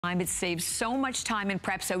It saves so much time in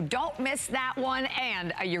prep, so don't miss that one.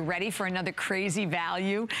 And are you ready for another crazy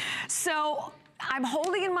value? So I'm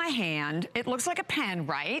holding in my hand, it looks like a pen,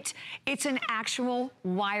 right? It's an actual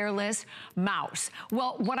wireless mouse.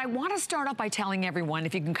 Well, what I want to start off by telling everyone,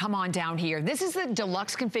 if you can come on down here, this is the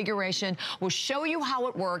deluxe configuration. We'll show you how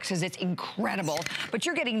it works because it's incredible. But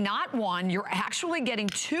you're getting not one, you're actually getting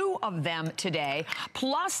two of them today,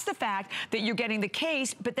 plus the fact that you're getting the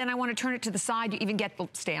case, but then I want to turn it to the side, you even get the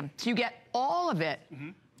stand. So you get all of it.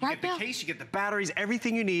 You get the case, you get the batteries,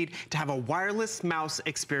 everything you need to have a wireless mouse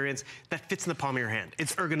experience that fits in the palm of your hand.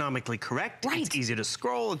 It's ergonomically correct, it's easy to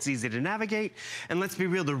scroll, it's easy to navigate, and let's be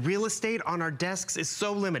real, the real estate on our desks is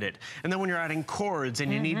so limited. And then when you're adding cords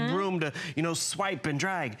and you need room to, you know, swipe and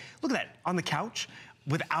drag, look at that, on the couch.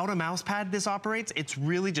 Without a mouse pad this operates, it's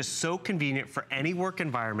really just so convenient for any work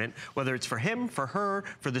environment, whether it's for him, for her,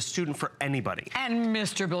 for the student, for anybody. And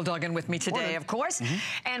Mr. Bill Duggan with me today, of course.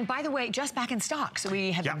 And by the way, just back in stock. So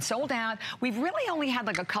we have been sold out. We've really only had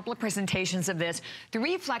like a couple of presentations of this,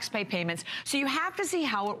 3 flex pay payments. So you have to see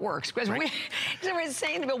how it works. Because we're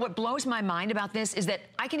saying to Bill, what blows my mind about this is that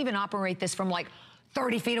I can even operate this from like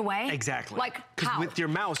 30 feet away? Exactly. Like, because with your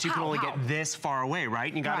mouse, you can only get this far away,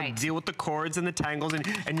 right? You gotta deal with the cords and the tangles,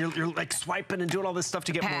 and you're like swiping and doing all this stuff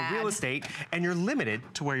to get more real estate, and you're limited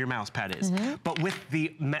to where your mouse pad is. But with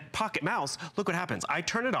the pocket mouse, look what happens. I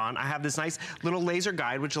turn it on, I have this nice little laser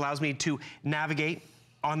guide, which allows me to navigate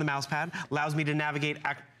on the mouse pad, allows me to navigate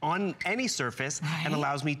on any surface, and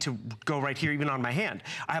allows me to go right here, even on my hand.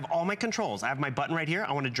 I have all my controls. I have my button right here.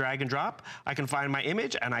 I want to drag and drop. I can find my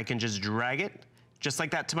image, and I can just drag it just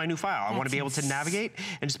like that to my new file. I want to be able to navigate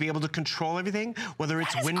and just be able to control everything, whether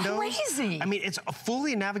it's windows. Crazy. I mean, it's a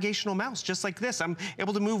fully navigational mouse, just like this. I'm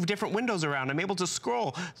able to move different windows around. I'm able to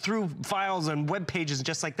scroll through files and web pages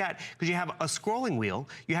just like that, because you have a scrolling wheel,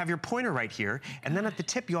 you have your pointer right here, and then at the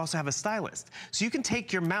tip, you also have a stylus. So you can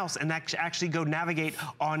take your mouse and actually go navigate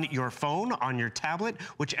on your phone, on your tablet,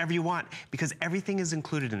 whichever you want, because everything is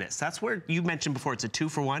included in this. That's where you mentioned before, it's a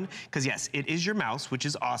 2-for-1, because yes, it is your mouse, which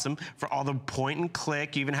is awesome for all the point and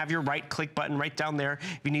click. You even have your right click button right down there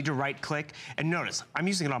if you need to right click. And notice, I'm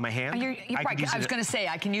using it on my hand. I was going to say,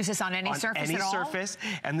 I can use this on any surface at all? On any surface.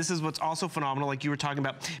 And this is what's also phenomenal, like you were talking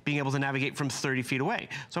about, being able to navigate from 30 feet away.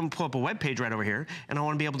 So I'm going to pull up a web page right over here, and I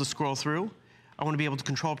want to be able to scroll through. I want to be able to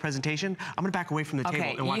control a presentation. I'm going to back away from the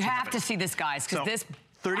table and watch you have to see this, guys, because this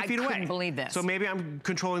 30 feet away. I couldn't believe this. So maybe I'm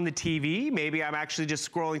controlling the TV, maybe I'm actually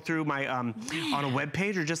just scrolling through my, on a web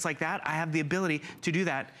page or just like that. I have the ability to do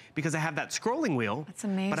that because I have that scrolling wheel. That's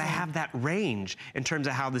amazing. But I have that range in terms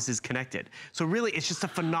of how this is connected. So really, it's just a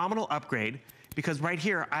phenomenal upgrade, because right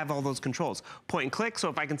here, I have all those controls. Point and click, so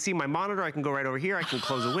if I can see my monitor, I can go right over here, I can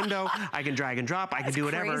close a window, I can drag and drop, I can do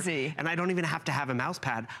whatever. Crazy. And I don't even have to have a mouse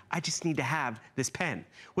pad, I just need to have this pen,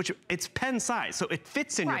 which it's pen size, so it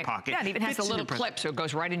fits in your pocket. Yeah, it even has a little clip, so it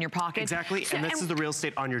goes right in your pocket. Exactly, and this is the real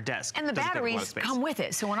estate on your desk. And the batteries come with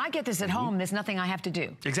it, so when I get this at home, there's nothing I have to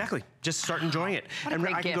do. Exactly, just start enjoying it. And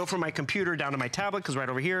I can go from my computer down to my tablet, because right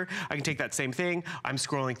over here, I can take that same thing, I'm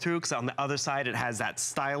scrolling through, because on the other side, it has that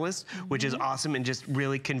stylus, which is awesome and just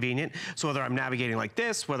really convenient. So whether I'm navigating like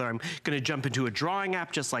this, whether I'm gonna jump into a drawing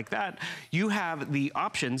app just like that, you have the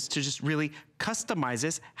options to just really customize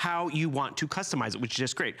this how you want to customize it, which is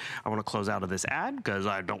just great. I want to close out of this ad because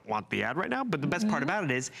I don't want the ad right now, but the best part about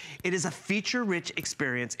it is a feature-rich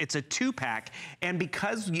experience. It's a 2-pack, and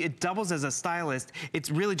because it doubles as a stylist,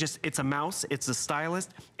 it's really just, it's a mouse, it's a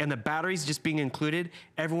stylist, and the batteries just being included,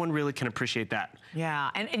 everyone really can appreciate that.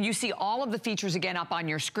 Yeah, and you see all of the features again up on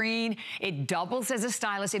your screen. It doubles as a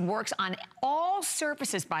stylus. It works on all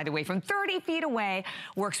surfaces, by the way, from 30 feet away.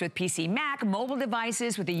 Works with PC, Mac, mobile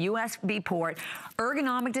devices with a USB port,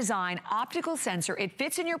 ergonomic design, optical sensor. It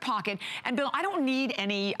fits in your pocket. And Bill, I don't need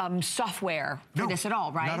any software for this at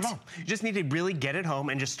all, right? Not at all. You just need to really get it home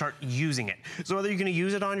and just start using it. So whether you're gonna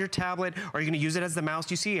use it on your tablet or you're gonna use it as the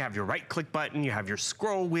mouse, you see you have your right click button, you have your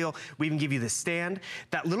scroll wheel, we even give you the stand.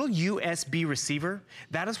 That little USB receiver,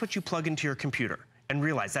 that is what you plug into your computer. And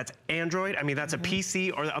realize that's Android, I mean that's a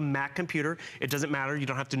PC or a Mac computer. It doesn't matter, you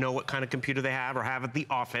don't have to know what kind of computer they have or have at the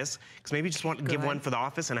office, because maybe you just want to give one for the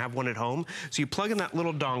office and have one at home. So you plug in that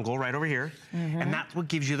little dongle right over here, and that's what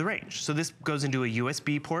gives you the range. So this goes into a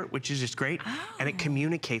USB port, which is just great, and it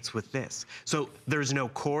communicates with this. So there's no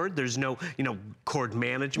cord, there's no cord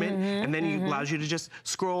management, and then it allows you to just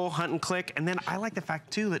scroll, hunt and click, and then I like the fact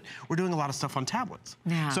too that we're doing a lot of stuff on tablets.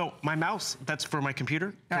 So my mouse, that's for my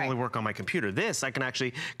computer, can only work on my computer. This, I can can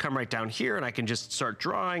actually come right down here and I can just start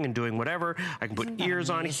drawing and doing whatever. I can put ears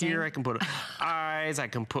on here, I can put eyes, I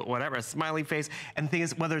can put whatever, a smiley face. And the thing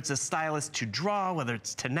is, whether it's a stylus to draw, whether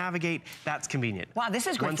it's to navigate, that's convenient. Wow, this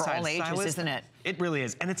is great for all ages, stylus, isn't it? It really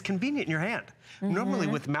is, and it's convenient in your hand. Normally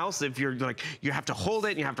with mouse, if you're like, you have to hold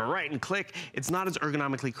it, you have to write and click, it's not as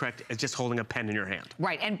ergonomically correct as just holding a pen in your hand.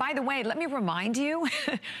 Right, and by the way, let me remind you,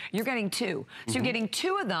 you're getting two. So you're getting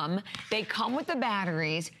two of them, they come with the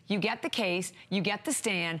batteries, you get the case, you get the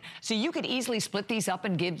stand, so you could easily split these up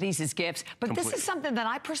and give these as gifts, but this is something that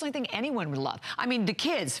I personally think anyone would love. I mean, the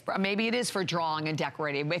kids, maybe it is for drawing and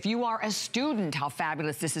decorating, if you are a student, how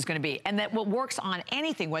fabulous this is gonna be, and that works on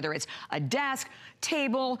anything, whether it's a desk,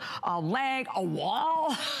 table, a leg, a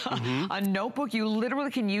wall, a notebook, you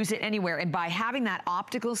literally can use it anywhere. And by having that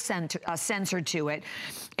optical sensor to it,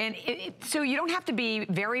 and so you don't have to be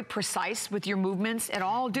very precise with your movements at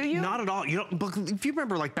all, do you? Not at all. You don't, but if you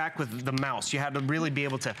remember, like back with the mouse, you had to really be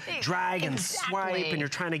able to drag and swipe, and you're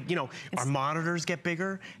trying to, you know, our monitors get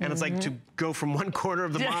bigger, and it's like to go from one corner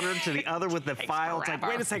of the monitor to the other with the file. It's like,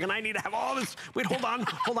 wait a second, I need to have all this. Wait, hold on,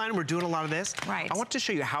 and we're doing a lot of this. Right. I want to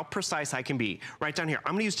show you how precise I can be. Right down here,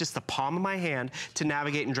 I'm gonna use just the palm of my hand to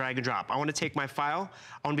navigate and drag and drop. I wanna take my file,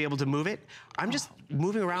 I wanna be able to move it. I'm just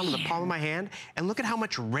moving around with the palm of my hand, and look at how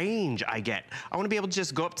much range I get. I wanna be able to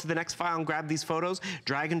just go up to the next file and grab these photos,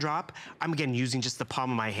 drag and drop. I'm again using just the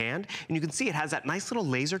palm of my hand, and you can see it has that nice little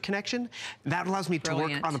laser connection. That allows me to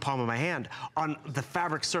work on the palm of my hand, on the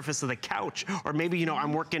fabric surface of the couch, or maybe, you know,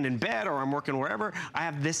 I'm working in bed or I'm working wherever. I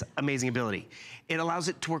have this amazing ability. It allows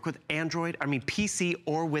it to work with Android, PC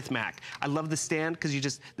or with Mac. I love the stand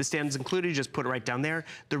because the stand is included, you just put it right down there.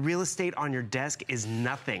 The real estate on your desk is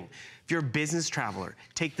nothing. If you're a business traveler,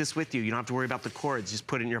 take this with you. You don't have to worry about the cords, just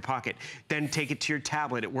put it in your pocket. Then take it to your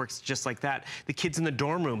tablet, it works just like that. The kids in the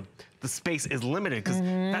dorm room, the space is limited because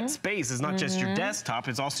that space is not just your desktop,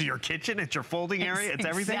 it's also your kitchen, it's your folding area, it's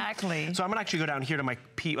everything. Exactly. So I'm gonna actually go down here to my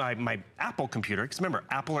Apple computer, because remember,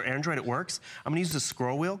 Apple or Android, it works. I'm gonna use the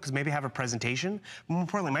scroll wheel, because maybe I have a presentation. More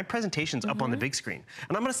importantly, my presentation's up on the big screen.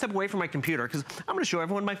 And I'm gonna step away from my computer, because I'm gonna show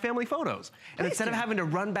everyone my family photos. And instead of having to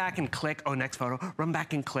run back and click, oh, next photo, run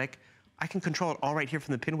back and click, I can control it all right here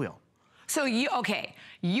from the pinwheel. So you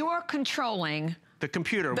are controlling the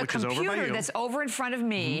computer, which is over by you. The computer that's over in front of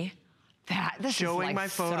me. This showing is like my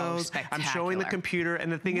photos, so I'm showing the computer, and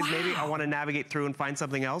the thing is, maybe I want to navigate through and find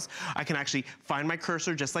something else. I can actually find my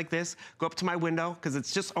cursor just like this, go up to my window, because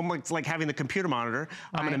it's just almost like having the computer monitor.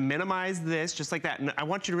 I'm going to minimize this just like that, and I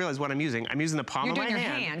want you to realize what I'm using. I'm using the palm of my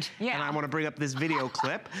hand, and I want to bring up this video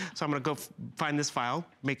clip, so I'm going to go find this file,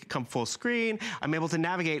 make it come full screen. I'm able to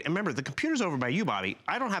navigate, and remember, the computer's over by you, Bobby.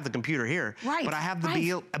 I don't have the computer here, but I have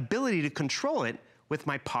the ability to control it with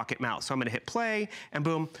my pocket mouse. So I'm going to hit play, and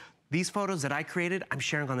boom. These photos that I created, I'm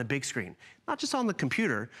sharing on the big screen. Not just on the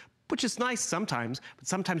computer, which is nice sometimes, but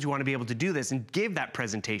sometimes you want to be able to do this and give that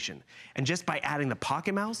presentation. And just by adding the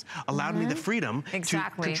pocket mouse allowed me the freedom to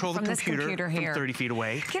control the computer from 30 feet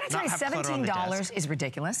away. Can I tell you, $17 is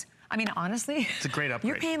ridiculous. I mean, honestly, it's a great upgrade.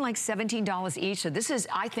 You're paying like $17 each. So this is,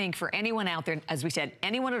 I think, for anyone out there, as we said,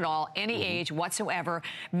 anyone at all, any age whatsoever.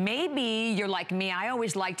 Maybe you're like me. I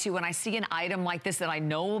always like to, when I see an item like this that I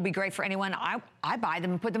know will be great for anyone, I buy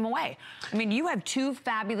them and put them away. I mean, you have two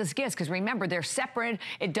fabulous gifts, because remember, they're separate.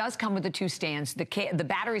 It does come with the two stands, the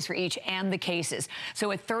batteries for each, and the cases.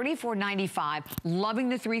 So at $34.95, loving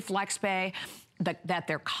the 3 flex pay. That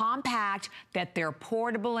they're compact, that they're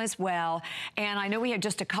portable as well. And I know we have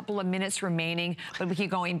just a couple of minutes remaining, but we keep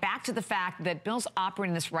going back to the fact that Bill's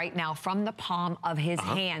operating this right now from the palm of his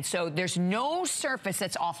hand. So there's no surface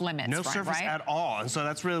that's off limits, no surface at all. And so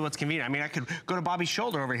that's really what's convenient. I mean, I could go to Bobby's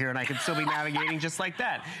shoulder over here and I could still be navigating just like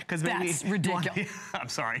that. Because that's ridiculous. I'm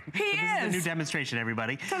sorry. This is the new demonstration,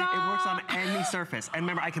 everybody. It works on any surface. And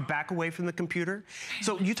remember, I could back away from the computer.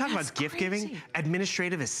 So you talk about gift giving,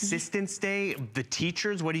 administrative assistance day, the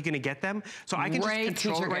teachers, what are you going to get them? So I can just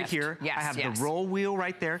control it right here. I have the roll wheel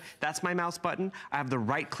right there. That's my mouse button. I have the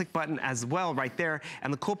right click button as well right there.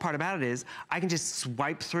 And the cool part about it is I can just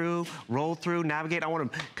swipe through, roll through, navigate. I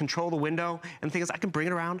want to control the window. And the thing is, I can bring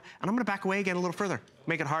it around, and I'm going to back away again a little further.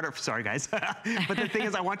 Make it harder. Sorry, guys. But the thing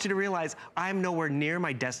is, I want you to realize I'm nowhere near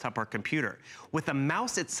my desktop or computer. With the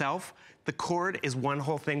mouse itself, the cord is one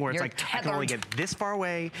whole thing where it's like, I can only get this far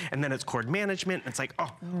away, and then it's cord management. It's like,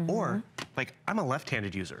 oh, or like I'm a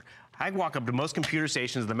left-handed user. I walk up to most computer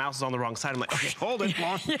stations, the mouse is on the wrong side. I'm like, okay, hold it,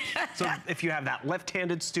 long. Yes. So if you have that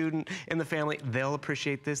left-handed student in the family, they'll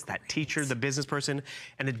appreciate this, that teacher, the business person,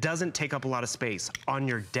 and it doesn't take up a lot of space on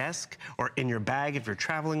your desk or in your bag if you're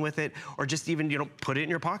traveling with it, or just even, you know, put it in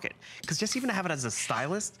your pocket. Because just even to have it as a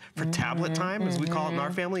stylus for tablet time, as we call it in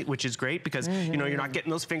our family, which is great because, you know, you're not getting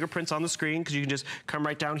those fingerprints on the screen because you can just come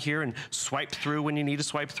right down here and swipe through when you need to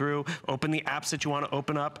swipe through, open the apps that you want to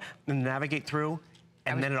open up and navigate through.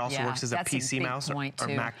 And then it also works as a PC mouse or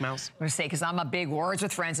Mac mouse. I'm gonna say, because I'm a big Words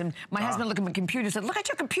with Friends, and my husband looked at my computer and said, look at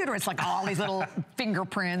your computer. It's like all these little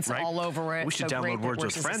fingerprints all over it. We should download Words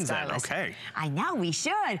with Friends then, okay. I know, we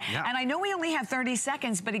should. Yeah. And I know we only have 30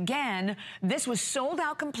 seconds, but again, this was sold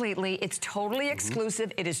out completely. It's totally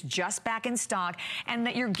exclusive. It is just back in stock. And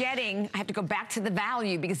that you're getting, I have to go back to the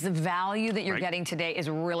value, because the value that you're getting today is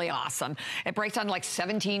really awesome. It breaks down to like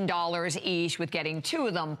 $17 each with getting 2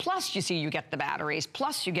 of them. Plus, you see, you get the batteries.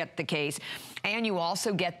 Plus, you get the case, and you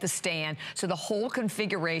also get the stand. So the whole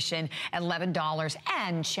configuration, $11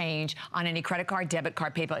 and change on any credit card, debit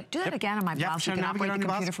card, PayPal. Do that again on my blouse. You can operate the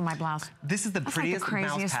computer from my blouse. This is the prettiest like the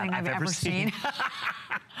craziest thing I've ever seen.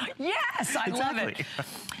 Yes, I love it.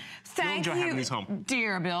 Thank you, having these home.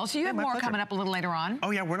 Dear Bill. So you have more coming up a little later on.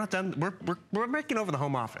 Oh yeah, we're not done. We're making over the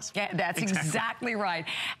home office. Yeah, that's exactly right.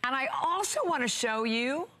 And I also want to show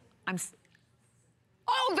you,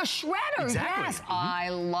 oh, the shredder, yes. I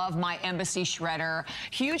love my Embassy shredder.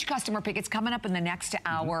 Huge customer pick. It's coming up in the next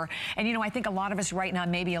hour. And you know, I think a lot of us right now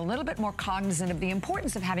may be a little bit more cognizant of the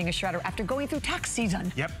importance of having a shredder after going through tax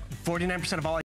season. Yep, 49% of all